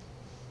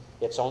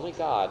 it's only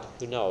God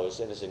who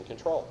knows and is in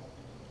control.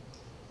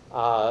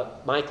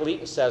 Michael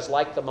Eaton says,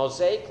 like the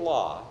Mosaic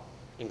Law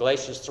in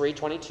Galatians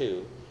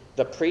 3:22,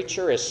 the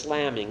preacher is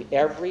slamming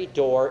every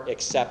door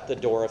except the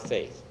door of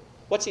faith.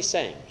 What's he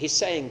saying? He's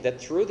saying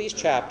that through these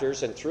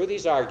chapters and through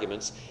these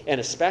arguments, and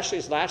especially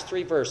his last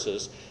 3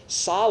 verses,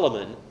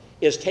 Solomon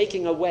is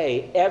taking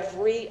away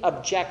every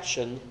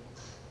objection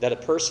that a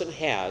person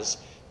has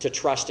to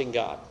trusting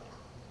God.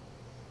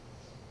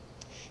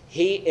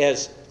 He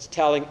is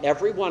telling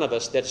every one of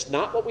us that it's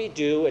not what we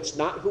do, it's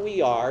not who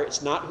we are,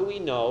 it's not who we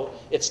know,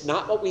 it's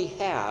not what we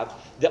have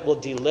that will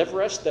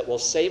deliver us, that will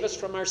save us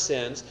from our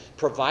sins,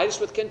 provide us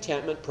with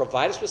contentment,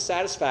 provide us with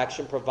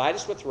satisfaction, provide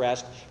us with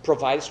rest,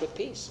 provide us with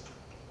peace.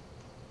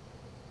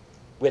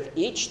 With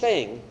each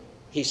thing,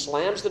 he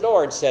slams the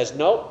door and says,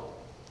 nope,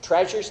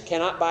 treasures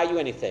cannot buy you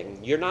anything.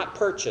 You're not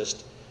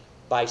purchased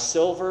by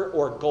silver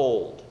or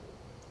gold,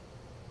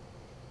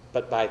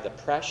 but by the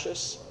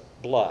precious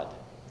blood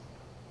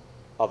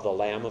of the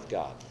Lamb of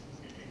God.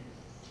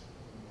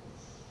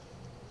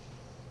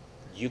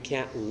 You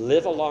can't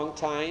live a long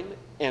time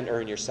and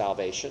earn your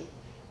salvation.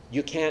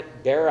 You can't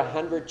bear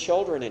 100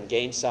 children and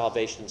gain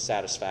salvation and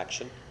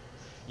satisfaction.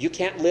 You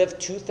can't live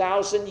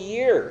 2,000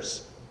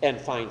 years and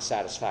find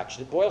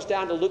satisfaction. It boils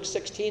down to Luke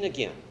 16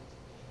 again.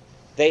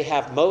 They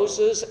have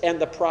Moses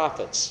and the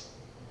prophets.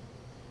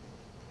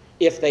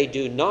 If they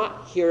do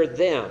not hear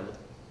them,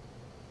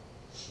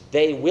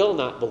 they will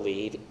not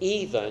believe,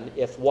 even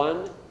if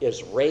one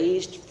is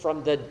raised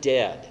from the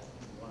dead.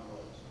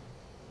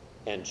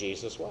 And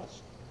Jesus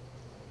was.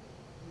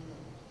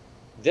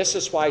 This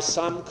is why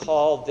some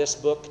call this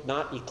book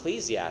not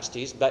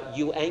Ecclesiastes, but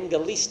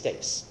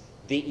Euangelistes,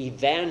 the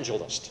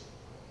evangelist.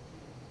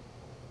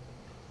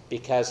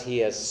 Because he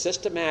has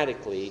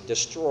systematically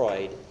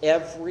destroyed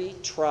every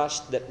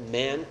trust that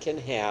man can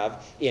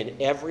have in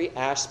every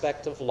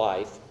aspect of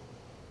life,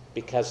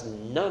 because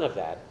none of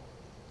that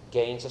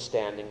gains a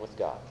standing with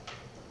God.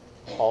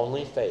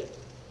 Only faith.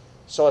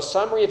 So a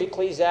summary of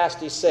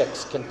Ecclesiastes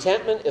 6.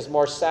 Contentment is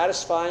more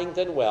satisfying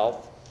than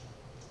wealth.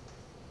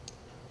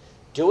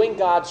 Doing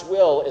God's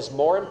will is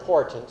more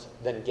important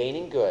than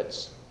gaining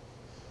goods.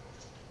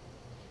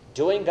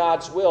 Doing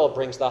God's will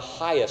brings the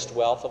highest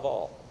wealth of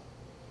all.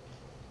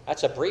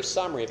 That's a brief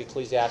summary of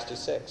Ecclesiastes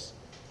 6.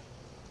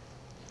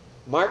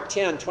 Mark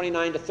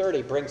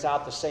 10:29-30 brings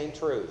out the same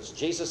truths.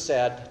 Jesus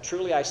said,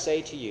 truly I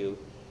say to you,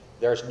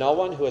 There's no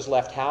one who has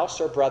left house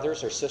or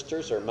brothers or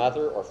sisters or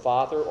mother or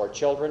father or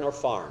children or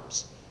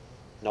farms.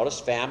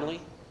 Notice family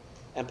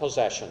and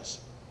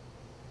possessions.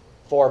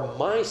 For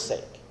my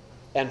sake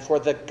and for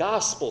the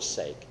gospel's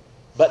sake,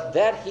 but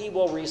that he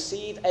will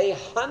receive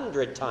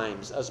 100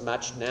 times as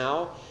much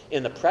now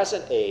in the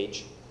present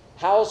age,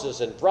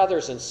 houses and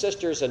brothers and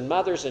sisters and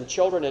mothers and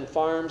children and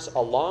farms,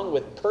 along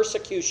with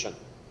persecution.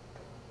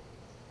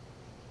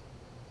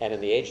 And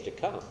in the age to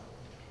come,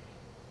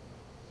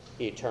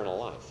 eternal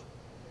life.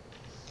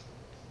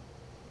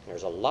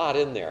 There's a lot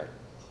in there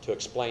to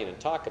explain and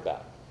talk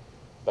about,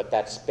 but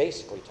that's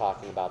basically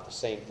talking about the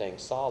same thing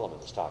Solomon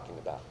is talking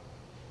about.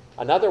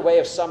 Another way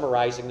of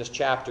summarizing this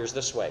chapter is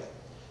this way.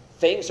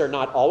 Things are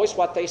not always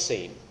what they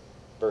seem,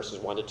 verses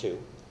 1 to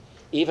 2.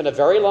 Even a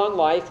very long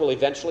life will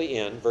eventually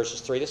end,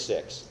 verses 3 to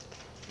 6.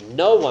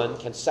 No one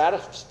can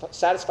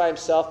satisfy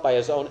himself by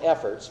his own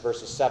efforts,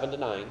 verses 7 to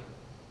 9.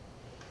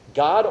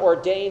 God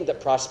ordained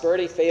that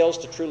prosperity fails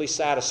to truly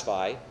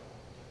satisfy,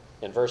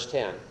 in verse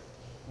 10.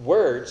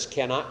 Words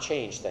cannot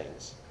change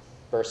things,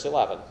 verse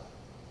 11.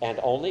 And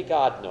only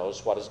God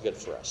knows what is good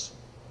for us,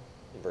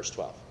 in verse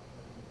 12.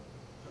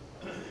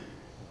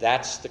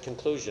 That's the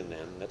conclusion,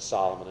 then, that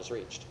Solomon has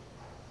reached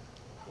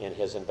in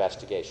his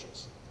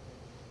investigations.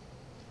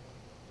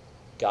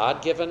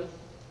 God-given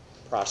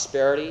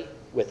prosperity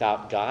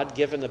without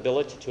God-given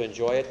ability to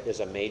enjoy it is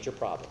a major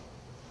problem.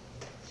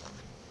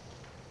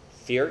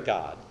 Fear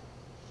God.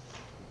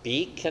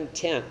 Be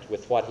content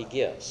with what he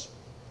gives.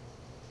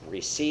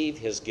 Receive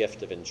his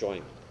gift of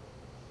enjoyment.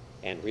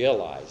 And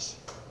realize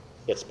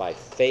it's by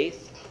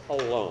faith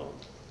alone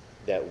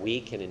that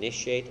we can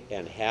initiate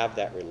and have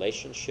that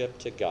relationship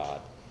to God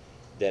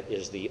that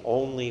is the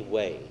only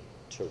way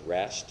to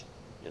rest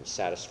and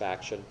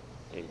satisfaction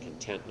and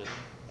contentment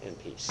and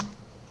peace.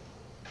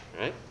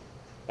 All right?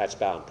 Let's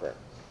bow in prayer.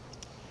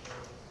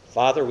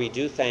 Father, we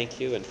do thank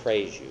you and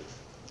praise you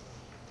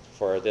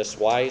for this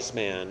wise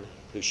man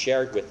who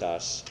shared with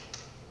us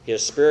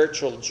his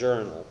spiritual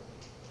journal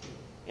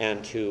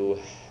and to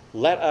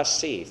let us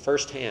see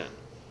firsthand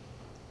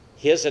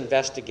his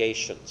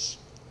investigations,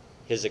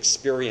 his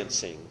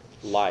experiencing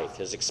life,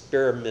 his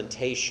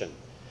experimentation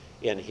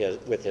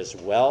with his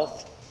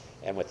wealth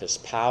and with his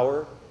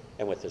power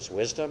and with his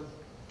wisdom,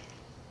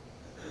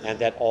 and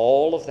that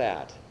all of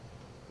that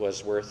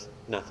was worth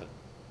nothing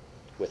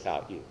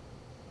without you.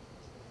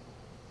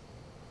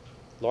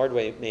 Lord,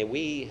 may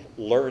we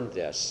learn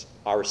this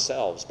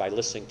ourselves by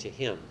listening to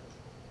him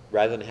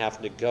rather than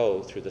having to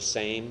go through the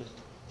same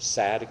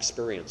sad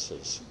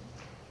experiences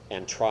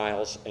and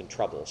trials and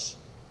troubles.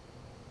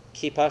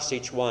 Keep us,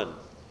 each one,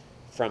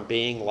 from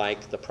being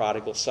like the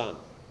prodigal son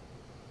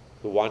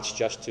who wants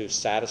just to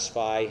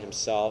satisfy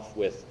himself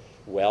with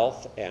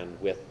wealth and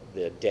with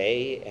the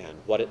day and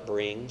what it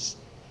brings.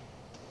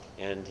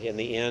 And in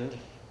the end,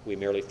 we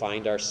merely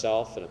find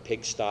ourselves in a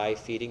pigsty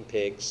feeding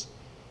pigs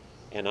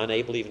and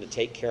unable even to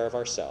take care of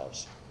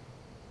ourselves.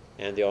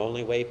 And the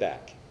only way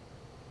back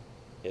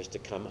is to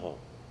come home,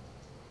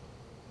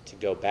 to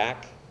go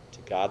back to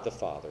God the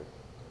Father,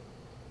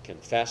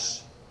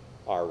 confess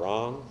our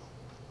wrong,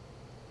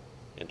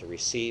 and to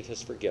receive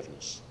his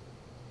forgiveness.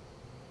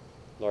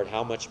 Lord,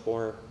 how much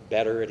more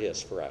better it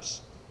is for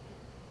us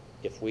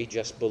if we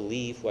just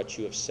believe what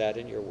you have said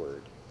in your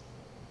word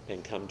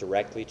and come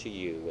directly to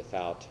you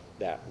without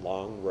that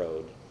long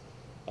road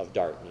of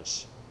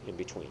darkness in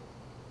between.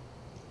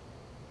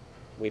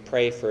 We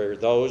pray for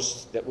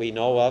those that we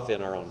know of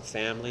in our own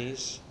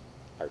families,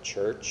 our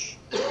church,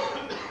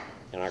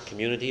 and our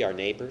community, our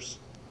neighbors,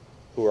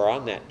 who are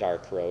on that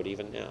dark road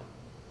even now,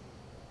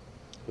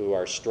 who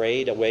are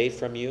strayed away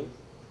from you,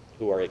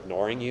 who are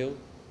ignoring you,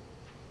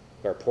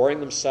 who are pouring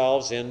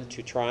themselves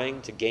into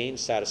trying to gain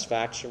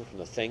satisfaction from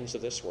the things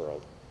of this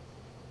world.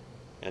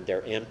 And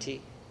they're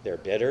empty, they're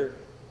bitter,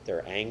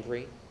 they're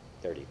angry,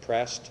 they're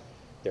depressed,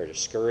 they're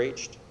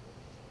discouraged.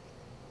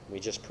 We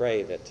just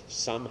pray that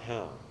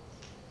somehow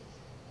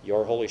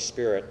your Holy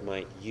Spirit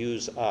might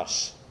use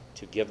us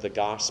to give the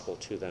gospel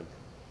to them,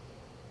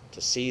 to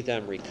see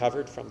them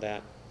recovered from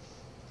that,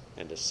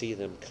 and to see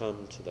them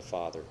come to the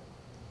Father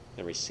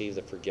and receive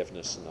the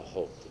forgiveness and the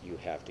hope that you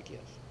have to give.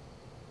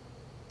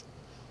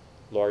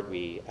 Lord,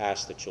 we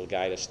ask that you'll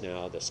guide us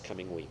now this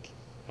coming week.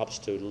 Help us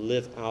to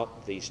live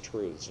out these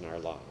truths in our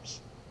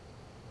lives.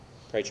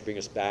 Pray that you bring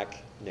us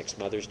back next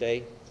Mother's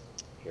Day,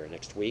 here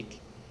next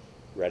week,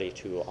 ready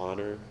to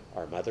honor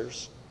our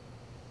mothers,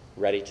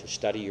 ready to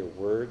study your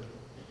word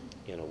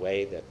in a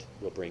way that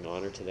will bring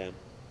honor to them.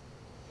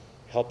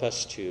 Help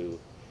us to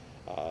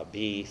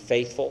be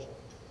faithful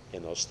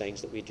in those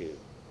things that we do,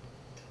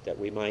 that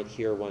we might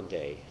hear one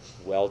day,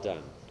 well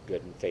done,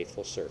 good and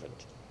faithful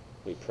servant.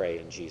 We pray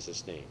in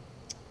Jesus' name.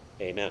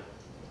 Amen.